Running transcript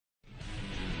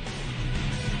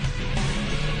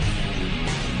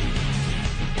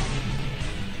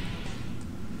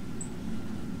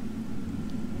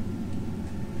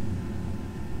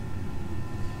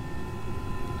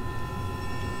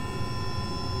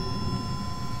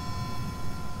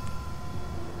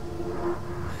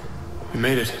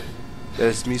made it.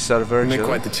 There's me, Sir Virgil. We make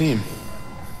quite the team.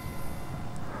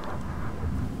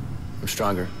 I'm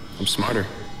stronger. I'm smarter.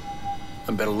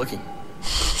 I'm better looking.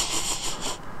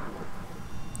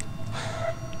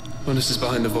 Bonus is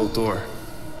behind the vault door.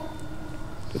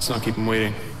 Let's not keep him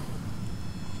waiting.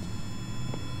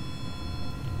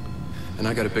 And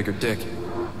I got a bigger dick.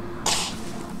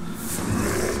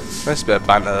 Nice bit of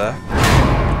banter there.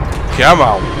 Come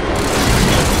on!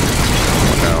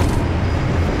 No.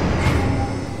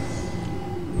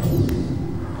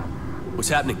 What's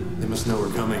happening? They must know we're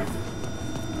coming.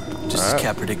 Just as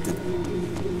Cap predicted.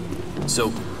 So,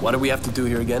 what do we have to do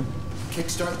here again?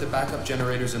 Kickstart the backup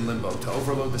generators in Limbo to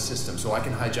overload the system so I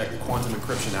can hijack the quantum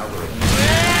encryption algorithm.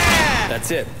 That's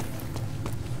it.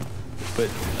 But,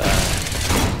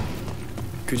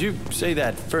 could you say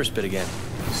that first bit again?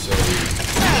 So,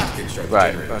 kickstart the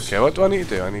Right, generators. okay, what do I need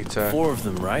to do? I need to... 4 of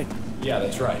them, right? Yeah,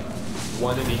 that's right.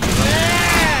 One in each.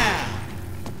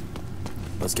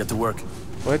 Let's get to work.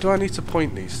 Where do I need to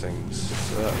point these things?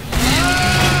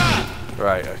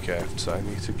 Right, okay, so I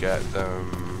need to get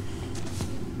them...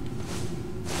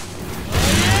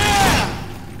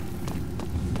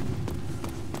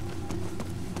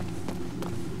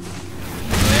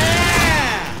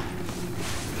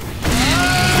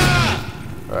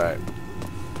 Right.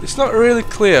 It's not really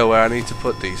clear where I need to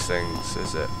put these things,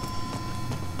 is it?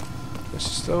 Let's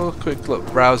just have a quick look,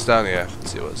 browse down here,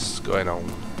 see what's going on.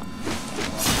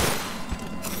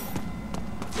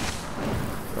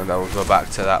 And then we'll go back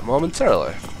to that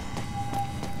momentarily.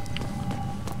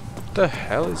 What the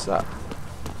hell is that?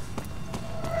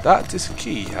 That is a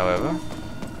key, however.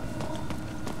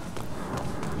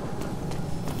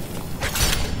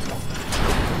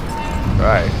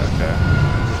 Right, okay.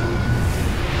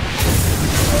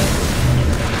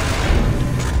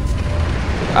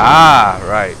 Ah,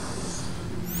 right.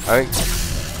 I think...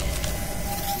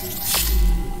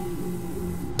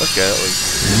 Okay, that was...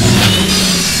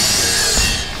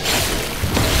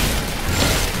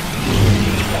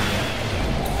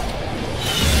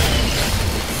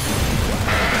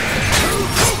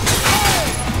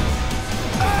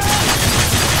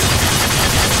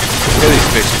 Get these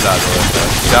bitches out of the way,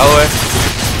 shall we?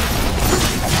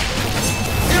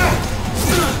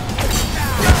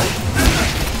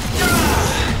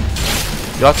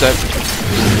 Your turn.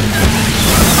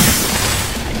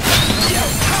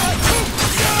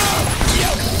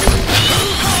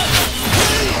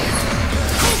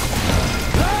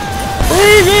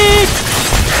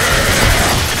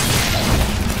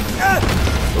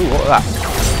 Ooh, what was that?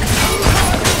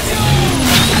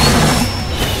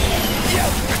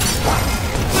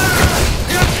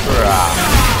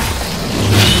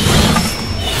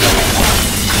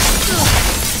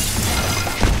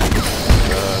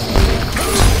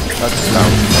 That's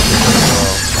down.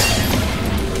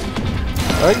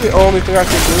 I think the only thing I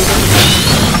can do is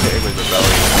hit him with the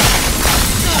belly.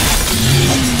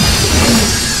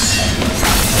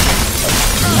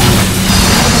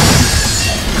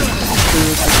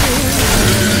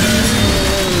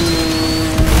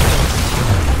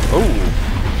 Oh,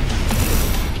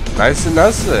 nice and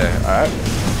nice there. Alright.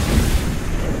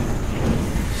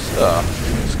 So,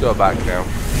 let's go back now.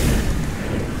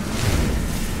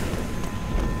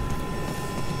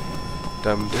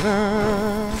 Dum da.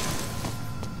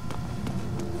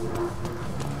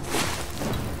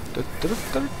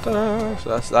 So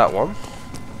that's that one.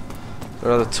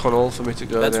 Another tunnel for me to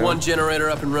go That's down. one generator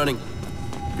up and running.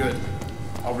 Good.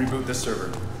 I'll reboot this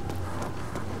server.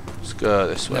 Let's go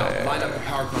this way. Now, line up the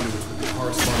power conduits with the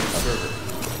corresponding server.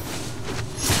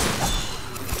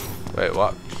 Wait,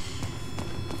 what?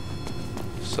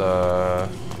 So,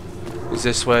 is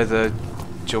this where the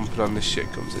jumping on this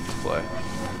shit comes into play?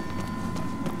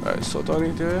 Right, so what do I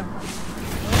need to do here?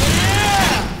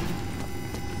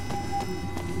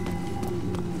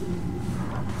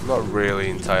 I'm not really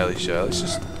entirely sure. Let's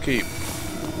just keep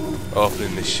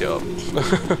opening this shit up.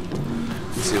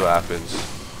 See what happens.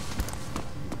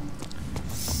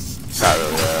 Can't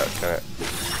really work, can it?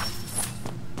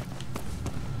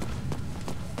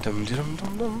 Dum dum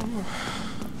dum dum.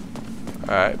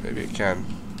 Alright, maybe it can.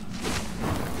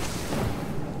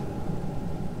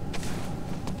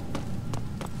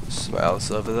 Something else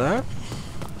over there.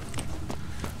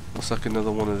 Looks like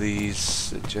another one of these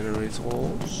that generates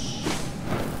walls.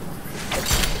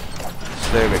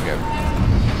 Same again.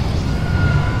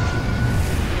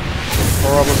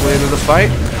 Probably another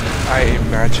fight, I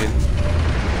imagine.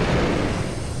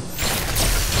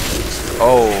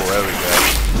 Oh, there we go.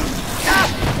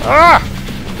 Ah!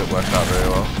 Didn't work out very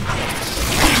well.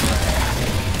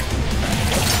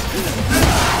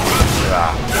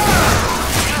 Ah.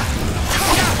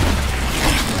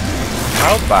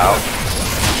 How about...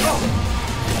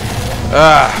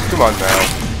 Ah, come on now.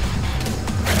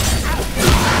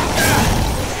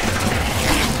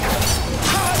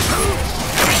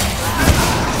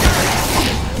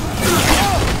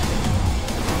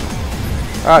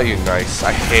 Aren't you nice?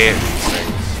 I hate these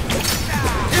things.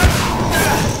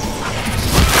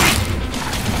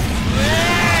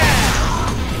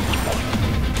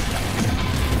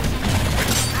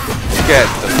 Get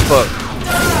the fuck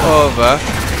over.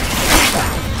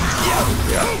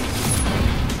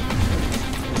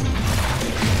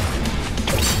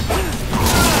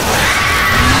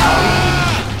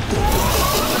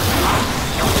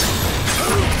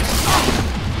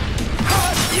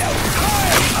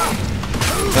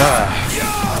 Yeah.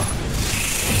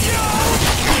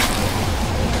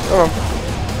 Oh.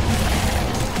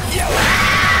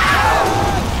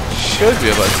 Should be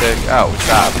able to take out with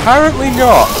that. Apparently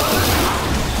not.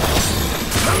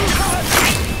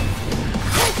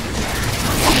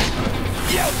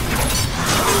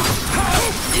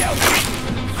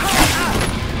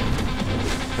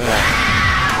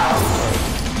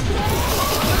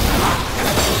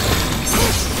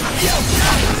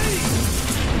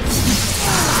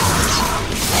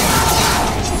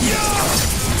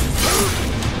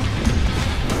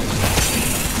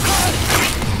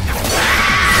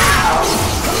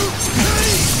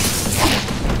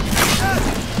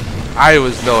 I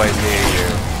was nowhere near you.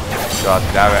 God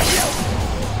damn it.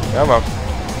 Come on.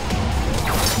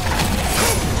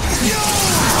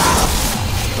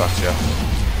 Gotcha.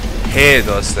 Hate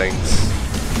those things.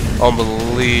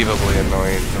 Unbelievably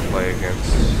annoying to play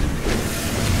against.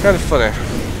 Kind of funny.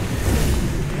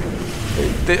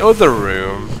 The other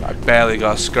room, I barely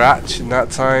got a scratch in that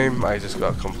time. I just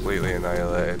got completely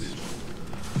annihilated.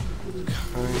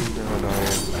 Kind of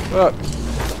annoying. But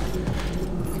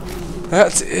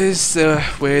that is the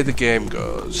way the game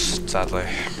goes, sadly.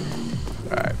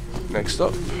 Alright, next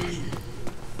up. At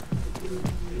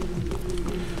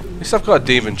least I've got a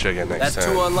demon trigger next time. That's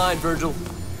 2 online, Virgil.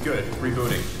 Good.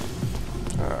 Rebooting.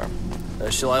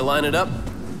 Shall I line it up?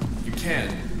 You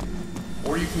can.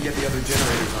 Or you can get the other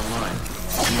generators online.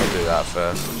 I'll do that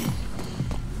first.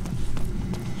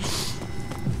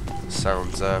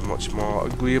 Sounds much more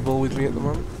agreeable with me at the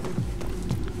moment.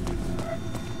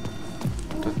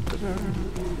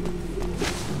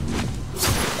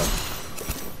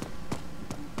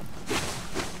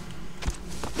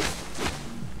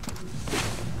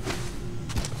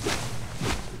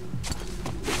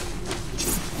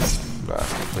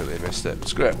 Completely missed it.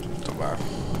 Screw it. Don't matter.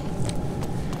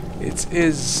 It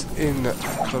is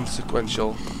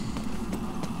inconsequential.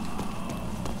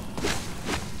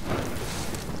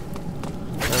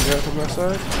 Can I get it from that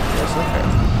side? Yes, okay.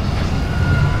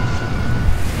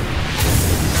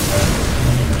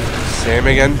 Same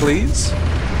again, please.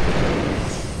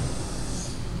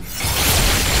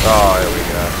 Oh, here we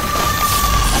go.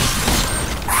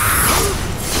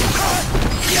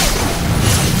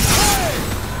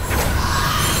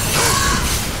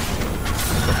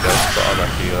 On a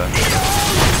healer.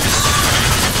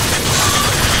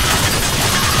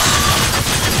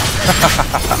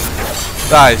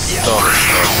 That is so much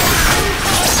fun.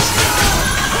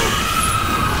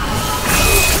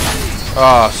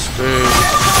 Oh, screw.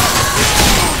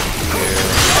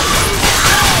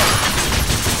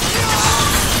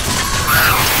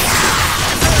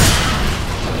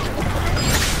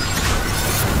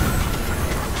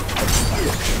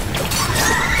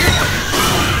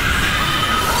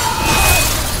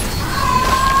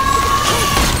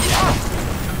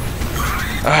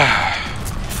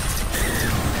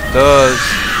 Does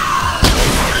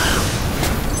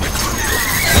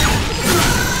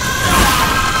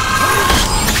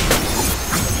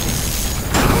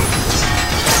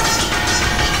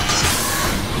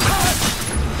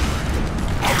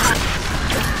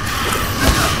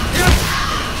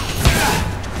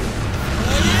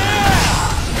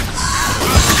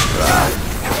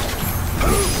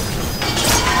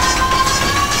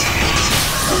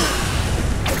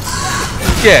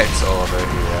get over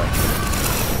here.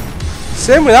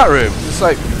 Same with that room. It's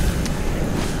like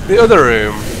the other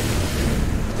room.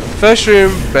 First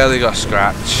room barely got a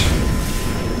scratch.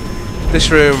 This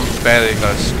room barely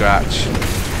got a scratch.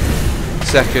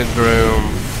 Second room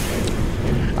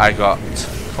I got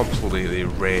completely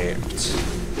raped.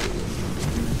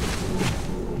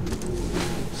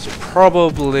 It's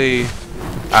probably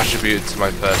attributed to my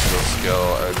personal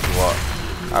skill and what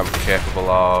I'm capable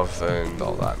of and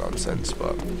all that nonsense,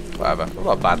 but whatever. I'm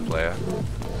not a bad player.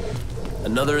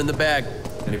 Another in the bag.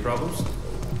 Any problems?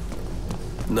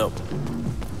 No.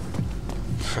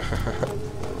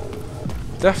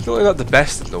 Definitely not the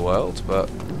best in the world, but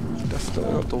definitely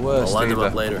definitely not the worst I'll line them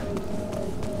up either. later.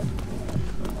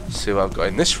 See what I've got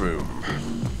in this room.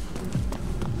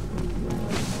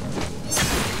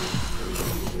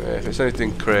 Yeah, if it's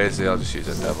anything crazy, I'll just use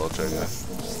a devil trigger.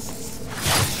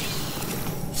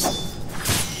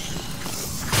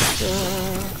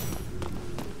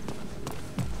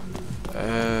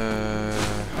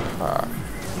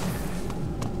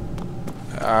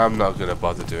 I'm not gonna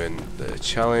bother doing the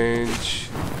challenge.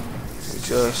 We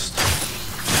just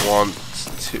want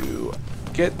to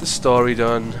get the story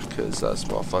done because that's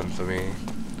more fun for me.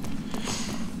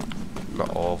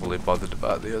 Not overly bothered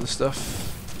about the other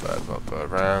stuff, but I've got to go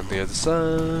around the other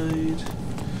side.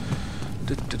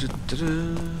 Can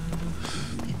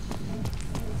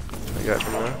I get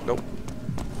from there? Nope.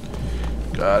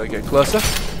 Gotta get closer.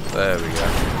 There we go.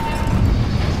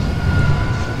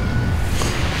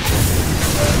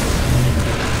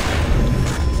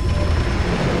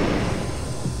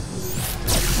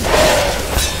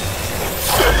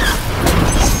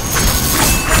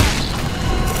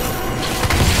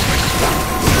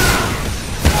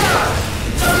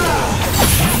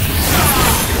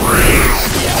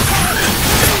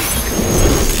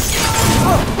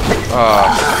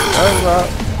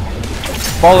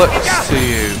 Bollocks to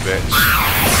you, bitch.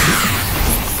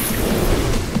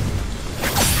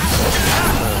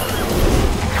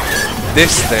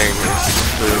 This thing is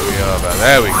screwing me over.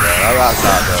 There we go. That's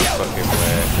out the fucking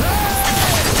way.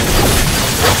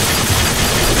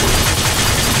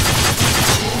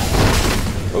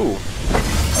 Ooh.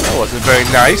 That wasn't very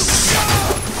nice.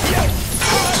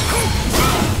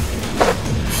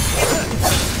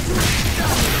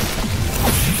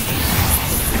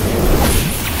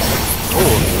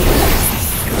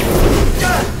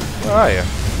 Where are you?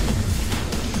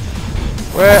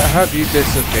 Where have you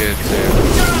disappeared to?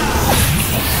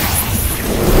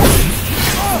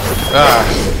 Ah.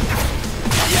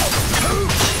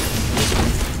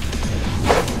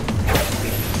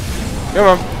 Come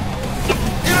on.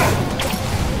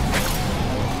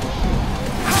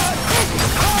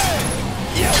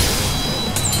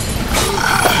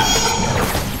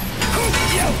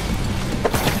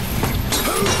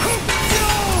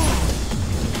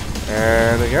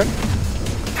 And again.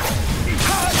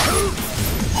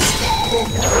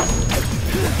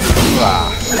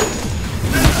 Ah.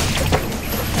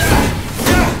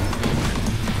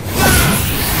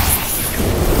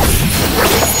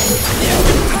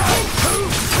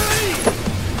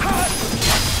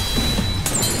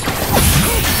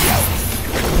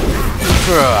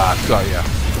 Got ya.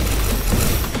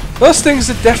 Those things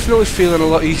are definitely feeling a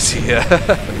lot easier.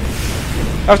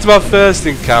 After my first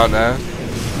encounter,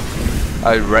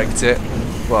 I wrecked it.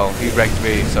 Well, he wrecked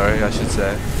me, sorry, I should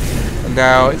say. And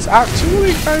now it's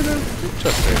actually kind of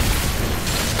interesting.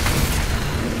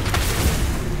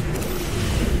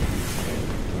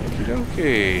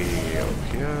 Okay,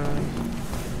 okay.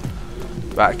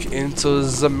 Back into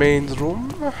the main room.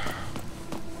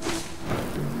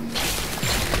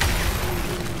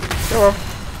 Come on.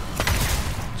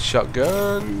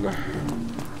 Shotgun.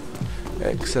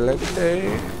 Excellent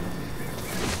day.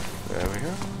 There we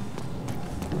go.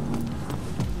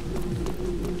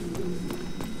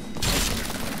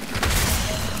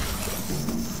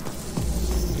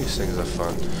 These things are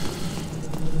fun.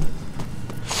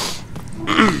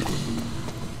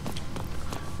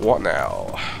 What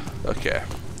now? Okay.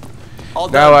 All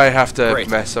now done. I have to Great.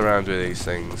 mess around with these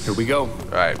things. Here we go.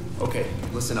 Right. Okay,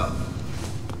 listen up.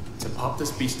 To pop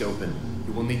this beast open,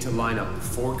 you will need to line up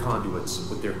 4 conduits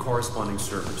with their corresponding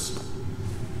servers.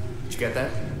 Did you get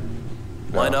that?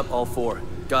 Line up all 4.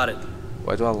 Got it.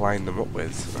 Why do I line them up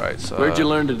with? Right, so... Where'd you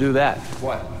learn to do that?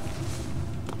 What?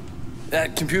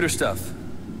 That computer stuff.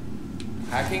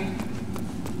 Hacking?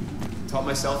 Taught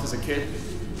myself as a kid.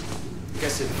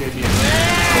 Guess it gave me a...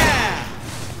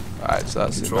 Alright, so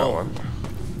that's in that Control. one.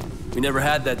 We never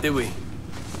had that, did we?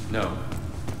 No.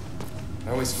 I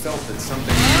always felt that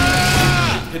something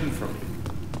was hidden from me.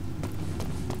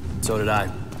 So did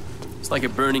I. It's like a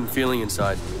burning feeling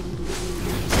inside.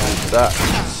 That.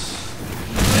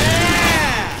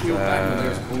 Peel back when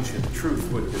there's bullshit. The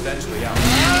truth would eventually out.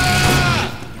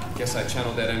 Guess I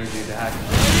channeled that energy into hacking.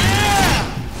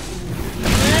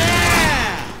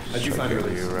 How'd you find Really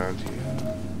release? around here.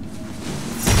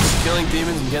 Killing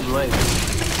demons and getting laid.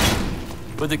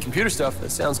 With the computer stuff,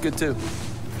 that sounds good too.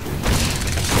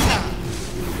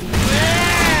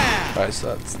 Right,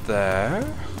 so that's there.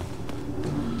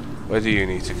 Where do you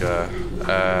need to go?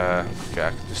 Okay,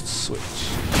 I can just switch.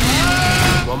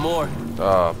 One more.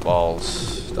 Oh,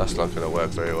 balls. That's not going to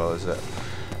work very well, is it?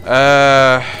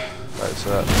 Right, so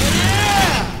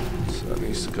that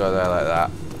needs to go there like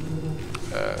that.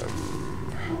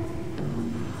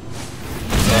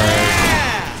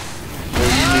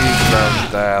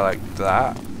 there like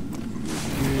that.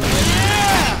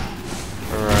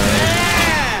 Around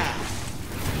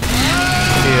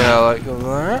here like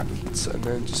that. And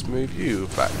then just move you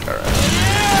back around.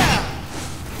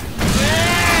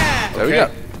 There we go.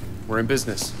 We're in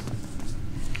business.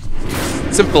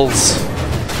 Simples.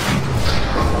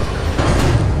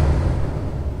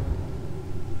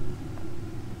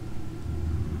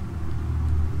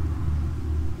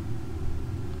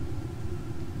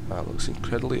 That looks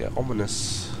incredibly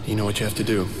ominous. You know what you have to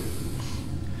do.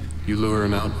 You lure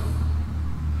him out,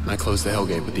 and I close the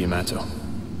Hellgate with the Yamato.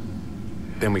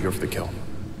 Then we go for the kill.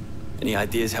 Any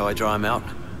ideas how I draw him out?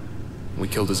 We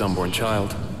killed his unborn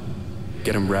child.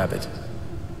 Get him rabid.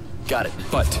 Got it.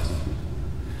 But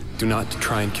do not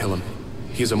try and kill him.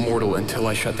 He is immortal until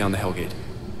I shut down the Hellgate.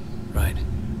 Right.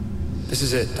 This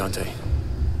is it, Dante.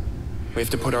 We have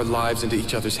to put our lives into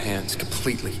each other's hands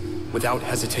completely, without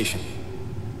hesitation.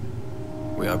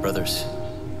 We are brothers,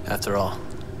 after all.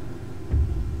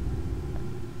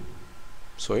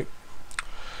 Sweet.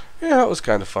 Yeah, that was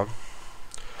kind of fun.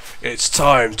 It's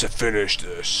time to finish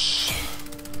this.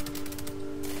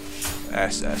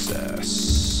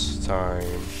 SSS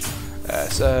time.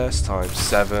 SS times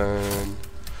 7.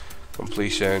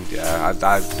 Completion. Yeah,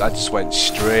 I just went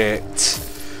straight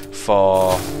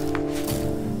for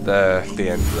the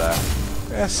end there.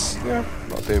 Yes, yeah,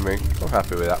 not doing me. I'm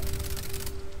happy with that.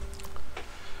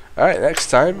 Alright, next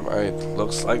time it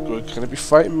looks like we're gonna be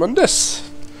fighting Mundus.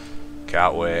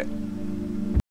 Can't wait.